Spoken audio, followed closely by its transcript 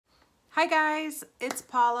Hi guys, it's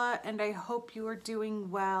Paula and I hope you are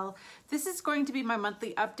doing well. This is going to be my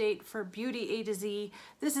monthly update for Beauty A to Z.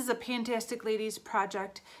 This is a Pantastic Ladies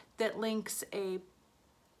project that links a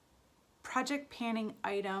project panning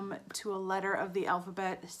item to a letter of the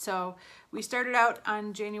alphabet. So we started out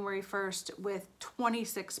on January 1st with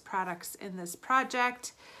 26 products in this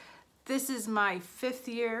project. This is my 5th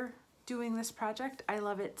year doing this project. I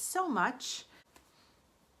love it so much.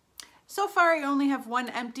 So far, I only have one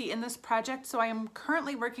empty in this project, so I am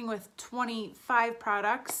currently working with 25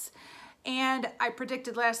 products. And I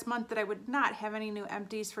predicted last month that I would not have any new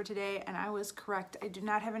empties for today, and I was correct. I do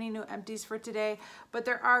not have any new empties for today, but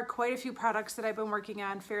there are quite a few products that I've been working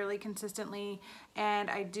on fairly consistently, and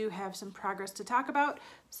I do have some progress to talk about,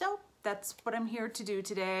 so that's what I'm here to do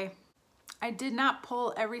today. I did not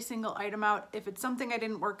pull every single item out. If it's something I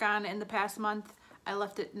didn't work on in the past month, I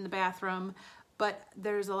left it in the bathroom. But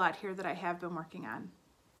there's a lot here that I have been working on.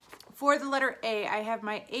 For the letter A, I have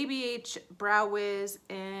my ABH Brow Wiz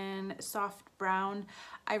in soft brown.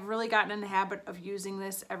 I've really gotten in the habit of using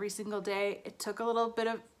this every single day. It took a little bit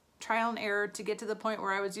of trial and error to get to the point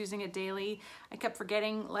where I was using it daily. I kept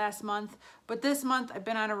forgetting last month, but this month I've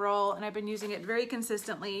been on a roll and I've been using it very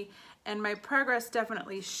consistently, and my progress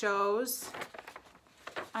definitely shows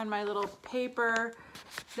on my little paper.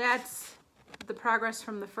 That's the progress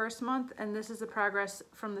from the first month, and this is the progress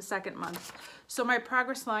from the second month. So my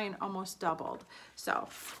progress line almost doubled. So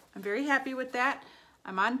I'm very happy with that.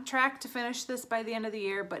 I'm on track to finish this by the end of the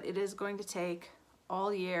year, but it is going to take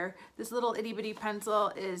all year. This little itty bitty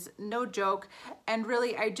pencil is no joke, and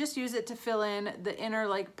really I just use it to fill in the inner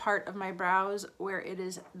part of my brows where it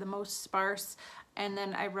is the most sparse, and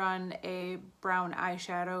then I run a brown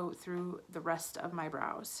eyeshadow through the rest of my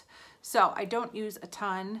brows. So I don't use a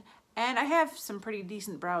ton, and I have some pretty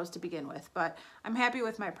decent brows to begin with, but I'm happy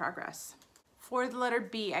with my progress. For the letter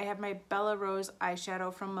B, I have my Bella Rose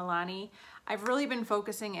eyeshadow from Milani. I've really been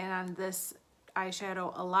focusing in on this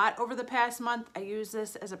eyeshadow a lot over the past month. I use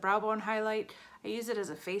this as a brow bone highlight. I use it as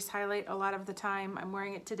a face highlight a lot of the time. I'm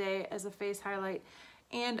wearing it today as a face highlight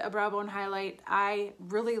and a brow bone highlight. I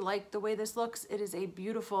really like the way this looks. It is a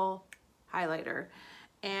beautiful highlighter,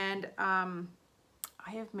 and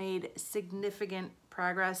I have made significant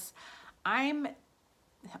progress.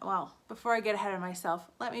 Well, before I get ahead of myself,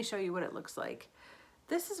 let me show you what it looks like.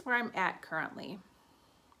 This is where I'm at currently.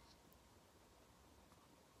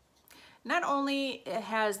 Not only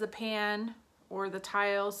has the pan or the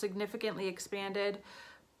tile significantly expanded,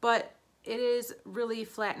 but it is really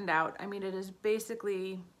flattened out. I mean, it is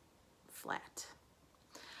basically flat.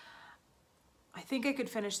 I think I could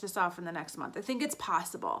finish this off in the next month. I think it's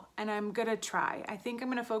possible, and I'm gonna try. I think I'm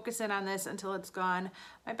gonna focus in on this until it's gone.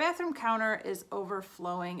 My bathroom counter is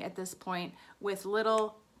overflowing at this point with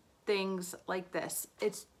little things like this.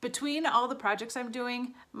 It's between all the projects I'm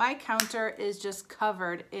doing, my counter is just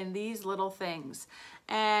covered in these little things.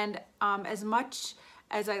 And as much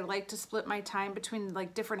as I like to split my time between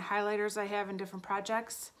different highlighters I have in different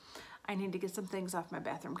projects, I need to get some things off my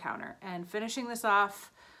bathroom counter, and finishing this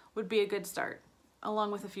off would be a good start,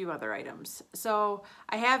 along with a few other items. So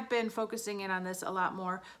I have been focusing in on this a lot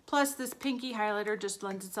more. Plus this pinky highlighter just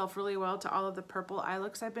lends itself really well to all of the purple eye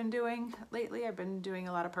looks I've been doing lately. I've been doing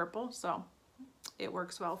a lot of purple, so it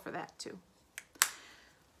works well for that too.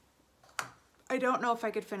 I don't know if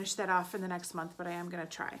I could finish that off in the next month, but I am gonna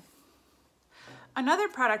try. Another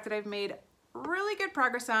product that I've made really good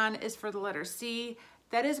progress on is for the letter C.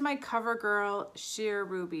 That is my CoverGirl Sheer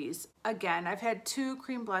Rubies. Again, I've had 2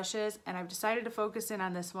 cream blushes, and I've decided to focus in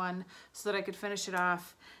on this one so that I could finish it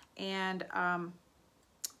off. And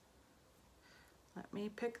let me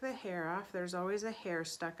pick the hair off. There's always a hair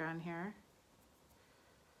stuck on here.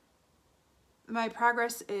 My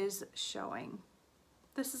progress is showing.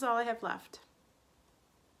 This is all I have left.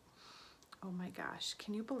 Oh my gosh,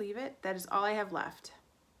 can you believe it? That is all I have left.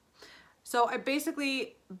 So I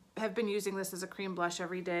basically have been using this as a cream blush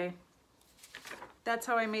every day. That's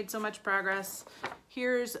how I made so much progress.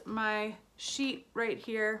 Here's my sheet right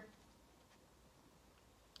here.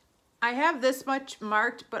 I have this much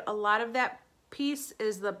marked, but a lot of that piece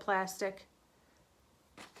is the plastic.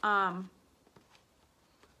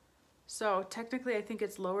 So technically I think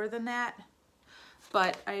it's lower than that,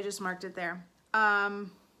 but I just marked it there.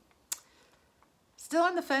 Still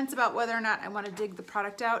on the fence about whether or not I want to dig the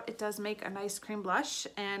product out. It does make a nice cream blush,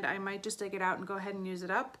 and I might just dig it out and go ahead and use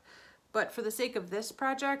it up. But for the sake of this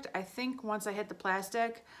project, I think once I hit the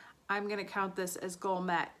plastic, I'm gonna count this as goal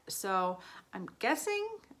met. So I'm guessing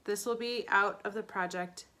this will be out of the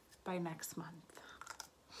project by next month.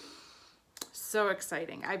 So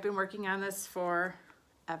exciting. I've been working on this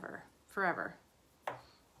forever.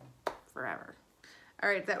 forever. All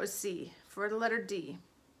right, that was C. For the letter D.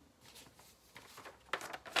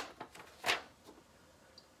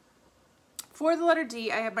 For the letter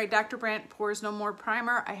D, I have my Dr. Brandt Pores No More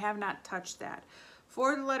Primer. I have not touched that.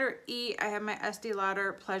 For the letter E, I have my Estee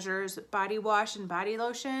Lauder Pleasures Body Wash and Body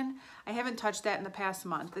Lotion. I haven't touched that in the past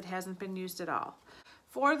month. It hasn't been used at all.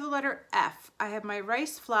 For the letter F, I have my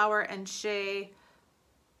Rice Flour and Shea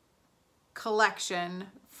collection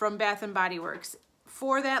from Bath & Body Works.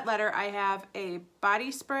 For that letter, I have a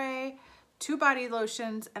body spray, 2 body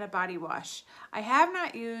lotions, and a body wash. I have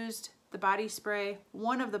not used the body spray,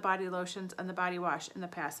 one of the body lotions, and the body wash in the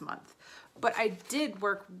past month. But I did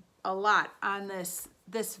work a lot on this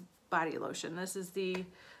body lotion. This is the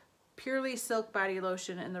Purely Silk Body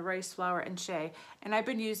Lotion in the Rice Flour and Shea. And I've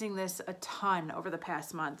been using this a ton over the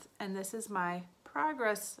past month. And this is my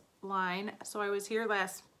progress line. So I was here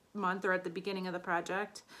last month or at the beginning of the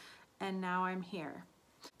project, and now I'm here.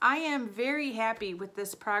 I am very happy with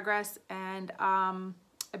this progress, and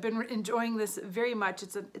I've been enjoying this very much.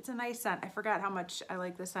 It's a nice scent. I forgot how much I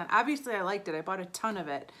like this scent. Obviously I liked it. I bought a ton of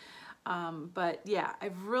it. But yeah,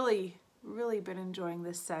 I've really been enjoying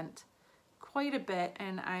this scent quite a bit,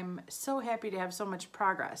 and I'm so happy to have so much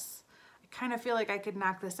progress. I kind of feel like I could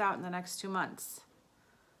knock this out in the next 2 months.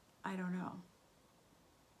 I don't know.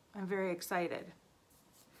 I'm very excited.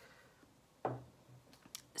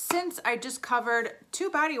 Since I just covered 2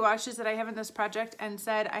 body washes that I have in this project and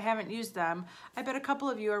said I haven't used them, I bet a couple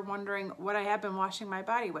of you are wondering what I have been washing my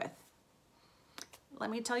body with. Let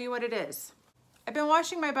me tell you what it is. I've been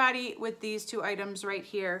washing my body with these 2 items right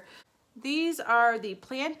here. These are the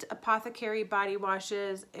Plant Apothecary body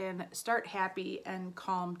washes in Start Happy and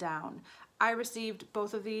Calm Down. I received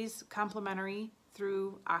both of these complimentary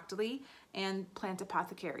through Octoly and Plant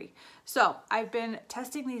Apothecary. So I've been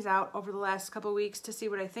testing these out over the last couple weeks to see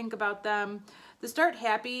what I think about them. The Start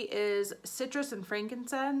Happy is citrus and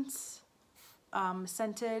frankincense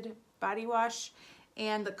scented body wash,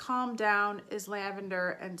 and the Calm Down is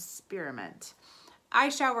lavender and spearmint. I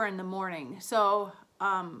shower in the morning, so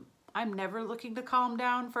I'm never looking to calm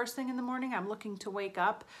down first thing in the morning. I'm looking to wake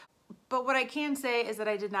up. But what I can say is that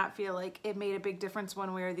I did not feel like it made a big difference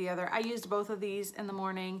one way or the other. I used both of these in the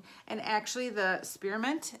morning, and actually the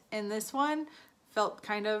spearmint in this one felt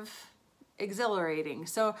kind of exhilarating.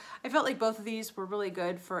 So I felt like both of these were really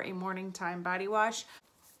good for a morning time body wash.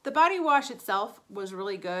 The body wash itself was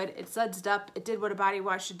really good. It sudsed up. It did what a body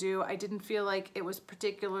wash should do. I didn't feel like it was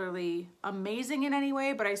particularly amazing in any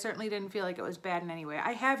way, but I certainly didn't feel like it was bad in any way.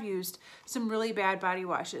 I have used some really bad body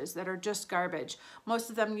washes that are just garbage. Most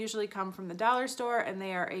of them usually come from the dollar store, and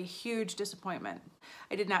they are a huge disappointment.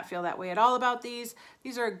 I did not feel that way at all about these.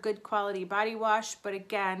 These are a good quality body wash, but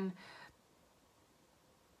again,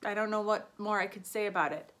 I don't know what more I could say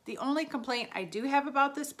about it. The only complaint I do have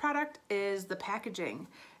about this product is the packaging.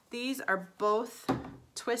 These are both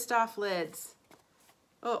twist-off lids.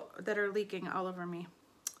 Oh, that are leaking all over me.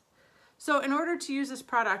 So in order to use this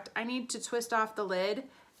product, I need to twist off the lid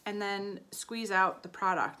and then squeeze out the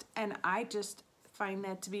product. And I just find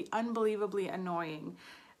that to be unbelievably annoying.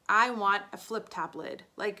 I want a flip top lid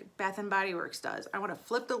like Bath & Body Works does. I want to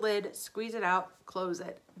flip the lid, squeeze it out, close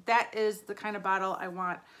it. That is the kind of bottle I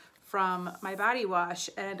want from my body wash,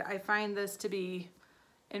 and I find this to be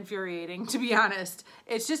infuriating, to be honest.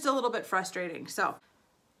 It's just a little bit frustrating. So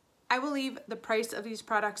I will leave the price of these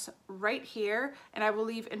products right here, and I will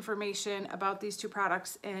leave information about these 2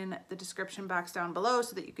 products in the description box down below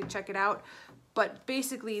so that you can check it out. But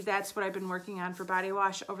basically that's what I've been working on for body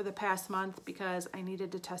wash over the past month because I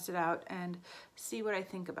needed to test it out and see what I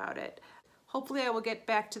think about it. Hopefully I will get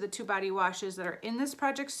back to the 2 body washes that are in this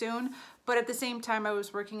project soon, but at the same time I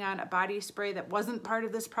was working on a body spray that wasn't part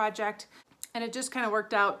of this project, and it just kind of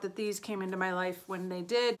worked out that these came into my life when they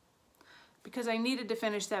did because I needed to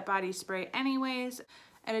finish that body spray anyways,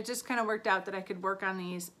 and it just kind of worked out that I could work on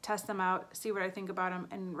these, test them out, see what I think about them,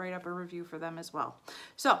 and write up a review for them as well.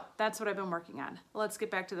 So that's what I've been working on. Let's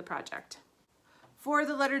get back to the project. For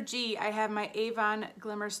the letter G, I have my Avon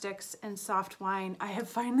Glimmer Sticks in Soft Wine. I have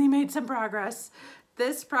finally made some progress.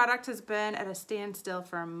 This product has been at a standstill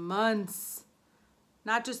for months.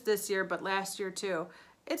 Not just this year, but last year too.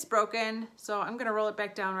 It's broken, so I'm gonna roll it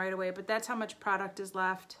back down right away, but that's how much product is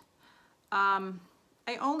left.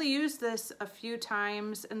 I only used this a few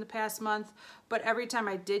times in the past month, but every time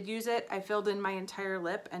I did use it, I filled in my entire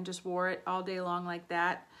lip and just wore it all day long like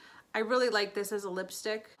that. I really like this as a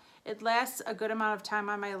lipstick. It lasts a good amount of time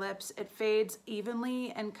on my lips. It fades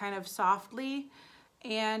evenly and kind of softly,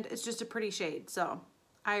 and it's just a pretty shade. So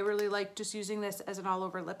I really like just using this as an all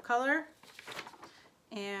over lip color.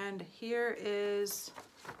 And here is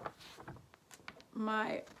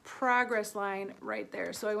my progress line right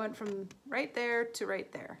there. So I went from right there to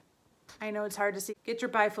right there. I know it's hard to see. Get your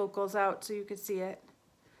bifocals out so you can see it.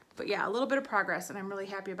 But yeah, a little bit of progress, and I'm really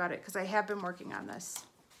happy about it because I have been working on this.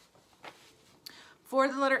 For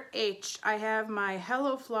the letter H, I have my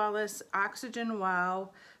Hello Flawless Oxygen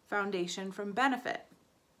Wow foundation from Benefit.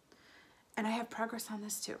 And I have progress on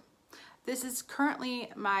this too. This is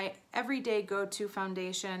currently my everyday go-to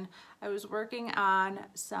foundation. I was working on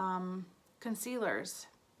some concealers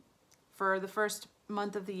for the first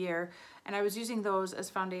month of the year, and I was using those as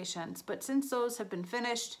foundations. But since those have been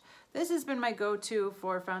finished, this has been my go-to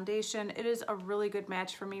for foundation. It is a really good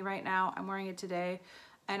match for me right now. I'm wearing it today,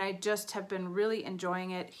 and I just have been really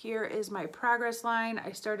enjoying it. Here is my progress line.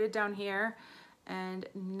 I started down here, and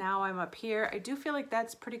now I'm up here. I do feel like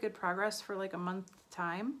that's pretty good progress for like a month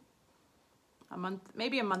time. A month,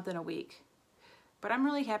 maybe a month and a week. But I'm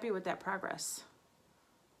really happy with that progress.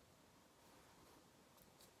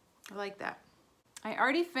 I like that. I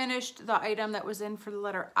already finished the item that was in for the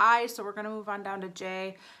letter I, so we're gonna move on down to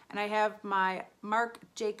J. And I have my Marc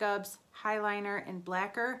Jacobs highliner in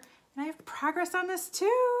blacker, and I have progress on this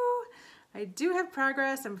too. I do have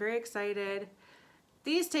progress, I'm very excited.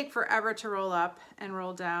 These take forever to roll up and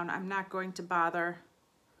roll down. I'm not going to bother.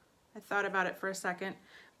 I thought about it for a second.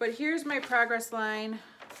 But here's my progress line.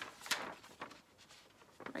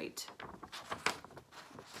 Right.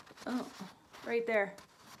 Oh, right there.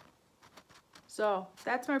 So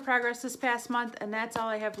that's my progress this past month, and that's all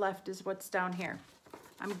I have left is what's down here.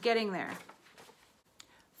 I'm getting there.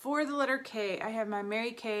 For the letter K, I have my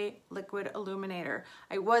Mary Kay Liquid Illuminator.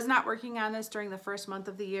 I was not working on this during the first month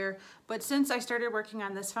of the year, but since I started working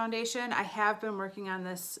on this foundation, I have been working on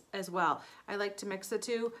this as well. I like to mix the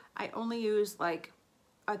two. I only use like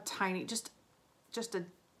a tiny, just a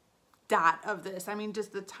dot of this. I mean,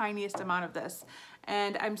 just the tiniest amount of this.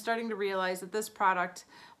 And I'm starting to realize that this product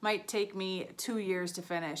might take me 2 years to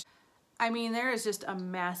finish. I mean, there is just a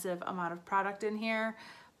massive amount of product in here,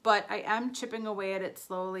 but I am chipping away at it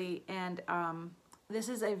slowly. And this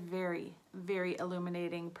is a very, very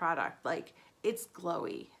illuminating product. Like, it's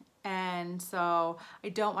glowy. And so I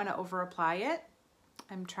don't want to over apply it.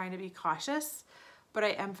 I'm trying to be cautious, but I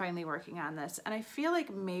am finally working on this. And I feel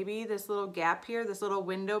like maybe this little gap here, this little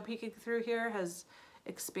window peeking through here has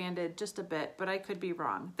expanded just a bit, but I could be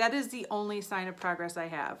wrong. That is the only sign of progress I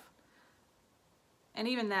have. And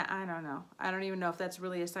even that, I don't know. I don't even know if that's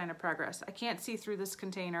really a sign of progress. I can't see through this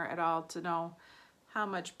container at all to know how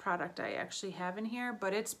much product I actually have in here,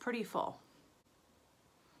 but it's pretty full.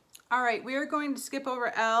 All right, we are going to skip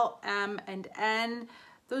over L, M, and N.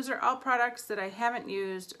 Those are all products that I haven't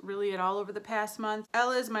used really at all over the past month.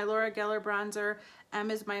 L is my Laura Geller bronzer, M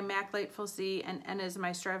is my MAC Lightful C, and N is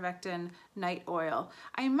my Strivectin Night Oil.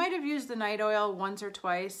 I might have used the night oil once or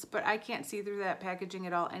twice, but I can't see through that packaging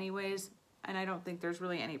at all anyways, and I don't think there's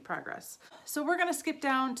really any progress. So we're gonna skip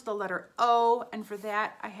down to the letter O, and for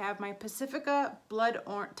that I have my Pacifica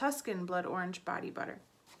Tuscan Blood Orange Body Butter.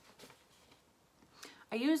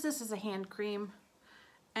 I use this as a hand cream,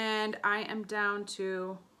 and I am down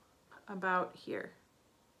to about here.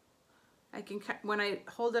 I can, when I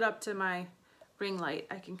hold it up to my ring light,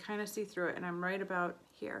 I can kind of see through it, and I'm right about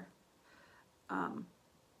here.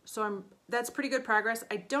 So that's pretty good progress.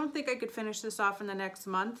 I don't think I could finish this off in the next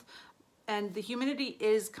month, and the humidity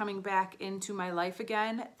is coming back into my life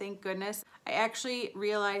again, thank goodness. I actually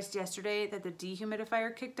realized yesterday that the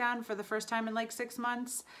dehumidifier kicked on for the first time in like 6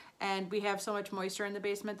 months, and we have so much moisture in the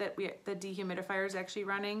basement that the dehumidifier is actually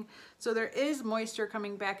running. So there is moisture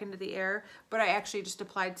coming back into the air, but I actually just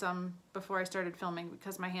applied some before I started filming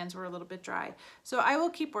because my hands were a little bit dry. So I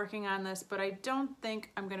will keep working on this, but I don't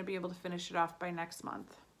think I'm gonna be able to finish it off by next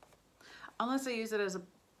month. Unless I use it as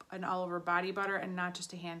an all-over body butter and not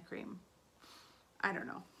just a hand cream. I don't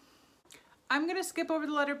know. I'm gonna skip over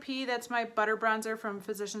the letter P. That's my butter bronzer from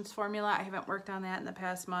Physicians Formula. I haven't worked on that in the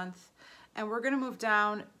past month. And we're gonna move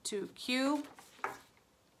down to Q.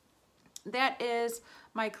 That is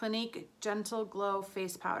my Clinique Gentle Glow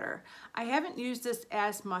Face Powder. I haven't used this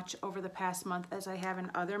as much over the past month as I have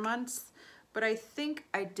in other months, but I think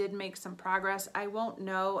I did make some progress. I won't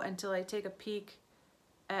know until I take a peek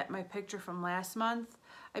at my picture from last month.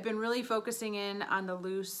 I've been really focusing in on the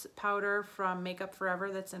loose powder from Makeup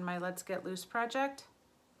Forever that's in my Let's Get Loose project,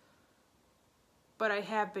 but I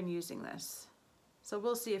have been using this. So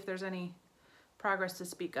we'll see if there's any progress to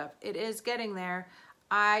speak of. It is getting there.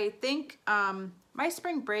 I think my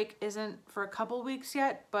spring break isn't for a couple weeks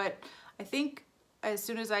yet, but I think as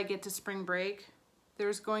soon as I get to spring break,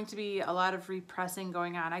 there's going to be a lot of repressing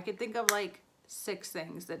going on. I could think of like 6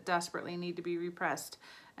 things that desperately need to be repressed,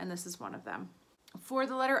 and this is one of them. For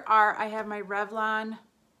the letter R, I have my Revlon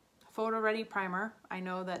Photo Ready Primer. I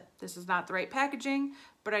know that this is not the right packaging,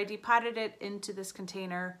 but I depotted it into this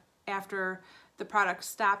container after the product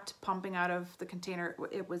stopped pumping out of the container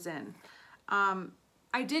it was in.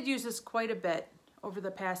 I did use this quite a bit over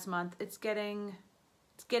the past month. It's getting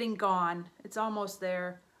gone. It's almost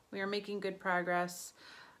there. We are making good progress.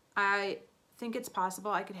 I think it's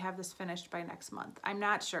possible I could have this finished by next month. I'm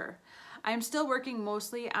not sure. I'm still working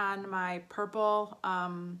mostly on my purple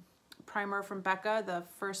primer from Becca, the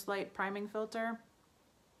First Light Priming Filter.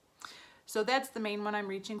 So that's the main one I'm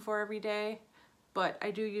reaching for every day, but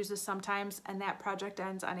I do use this sometimes, and that project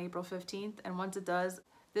ends on April 15th, and once it does,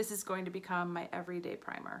 this is going to become my everyday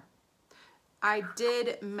primer. I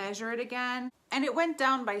did measure it again, and it went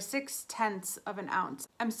down by 6/10 of an ounce.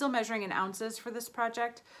 I'm still measuring in ounces for this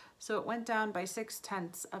project, so it went down by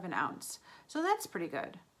 6/10 of an ounce. So that's pretty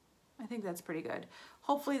good. I think that's pretty good.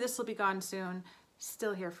 Hopefully this will be gone soon.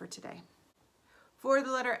 Still here for today. For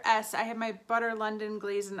the letter S, I have my Butter London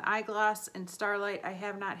Glaze and Eye Gloss in Starlight. I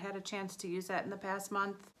have not had a chance to use that in the past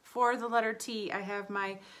month. For the letter T, I have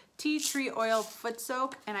my Tea Tree Oil Foot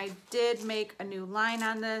Soak, and I did make a new line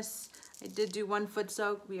on this. I did do one foot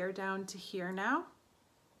soak. We are down to here now.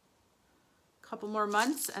 A couple more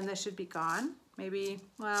months and this should be gone. Maybe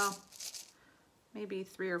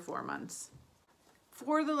 3 or 4 months.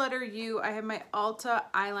 For the letter U, I have my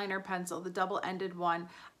Ulta eyeliner pencil, the double-ended one.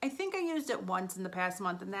 I think I used it once in the past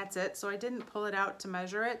month and that's it, so I didn't pull it out to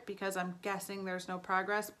measure it because I'm guessing there's no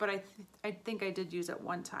progress, but I think I did use it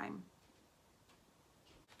one time.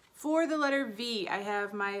 For the letter V, I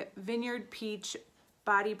have my Vineyard Peach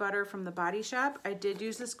Body Butter from the Body Shop. I did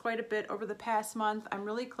use this quite a bit over the past month. I'm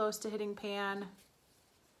really close to hitting pan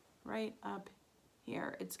right up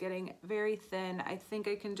here. It's getting very thin. I think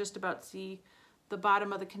I can just about see the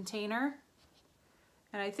bottom of the container.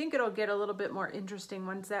 And I think it'll get a little bit more interesting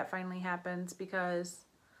once that finally happens because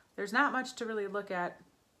there's not much to really look at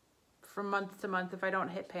from month to month if I don't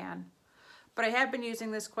hit pan. But I have been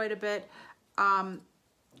using this quite a bit.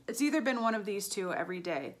 It's either been one of these two every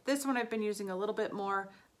day. This one I've been using a little bit more,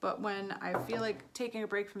 but when I feel like taking a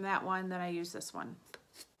break from that one, then I use this one.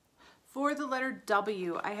 For the letter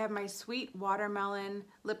W, I have my Sweet Watermelon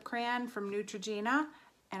Lip Crayon from Neutrogena,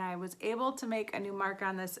 and I was able to make a new mark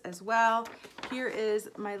on this as well. Here is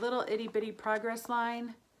my little itty bitty progress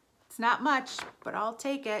line. It's not much, but I'll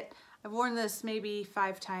take it. I've worn this maybe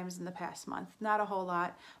 5 times in the past month. Not a whole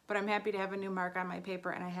lot, but I'm happy to have a new mark on my paper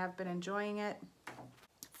and I have been enjoying it.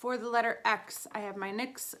 For the letter X, I have my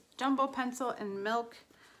NYX Jumbo Pencil in Milk.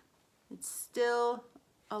 It's still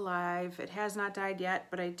alive. It has not died yet,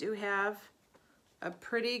 but I do have a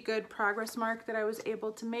pretty good progress mark that I was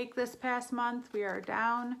able to make this past month. We are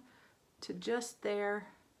down to just there.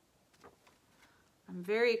 I'm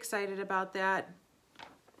very excited about that.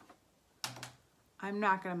 I'm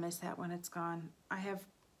not gonna miss that when it's gone.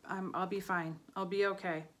 I'll be fine. I'll be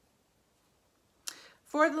okay.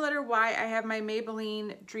 For the letter Y, I have my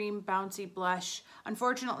Maybelline Dream Bouncy Blush.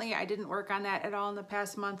 Unfortunately, I didn't work on that at all in the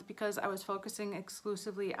past month because I was focusing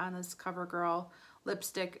exclusively on this CoverGirl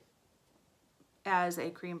lipstick as a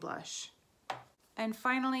cream blush. And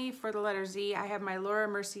finally, for the letter Z, I have my Laura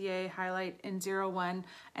Mercier Highlight in 01.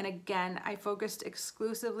 And again, I focused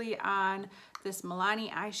exclusively on this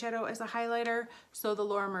Milani eyeshadow as a highlighter, so the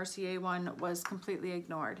Laura Mercier one was completely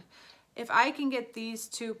ignored. If I can get these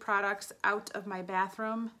 2 products out of my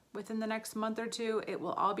bathroom within the next month or 2, it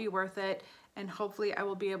will all be worth it. And hopefully I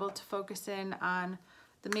will be able to focus in on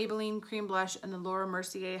the Maybelline Cream Blush and the Laura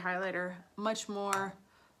Mercier Highlighter much more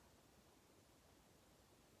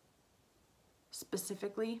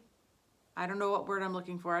specifically. I don't know what word I'm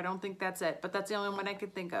looking for. I don't think that's it, but that's the only one I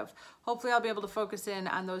could think of. Hopefully I'll be able to focus in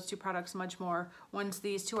on those 2 products much more once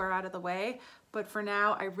these 2 are out of the way. But for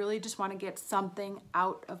now, I really just want to get something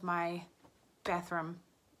out of my bathroom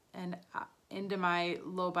and into my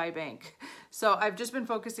low-buy bank. So I've just been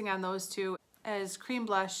focusing on those 2 as cream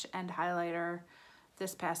blush and highlighter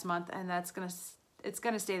this past month, and it's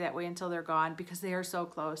gonna stay that way until they're gone because they are so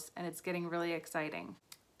close and it's getting really exciting.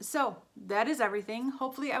 So that is everything.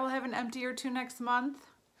 Hopefully I will have an empty or 2 next month.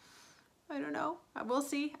 I don't know. We'll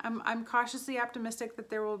see. I'm cautiously optimistic that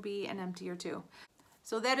there will be an empty or 2.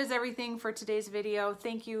 So that is everything for today's video.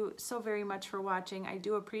 Thank you so very much for watching. I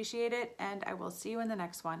do appreciate it, and I will see you in the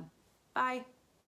next one. Bye.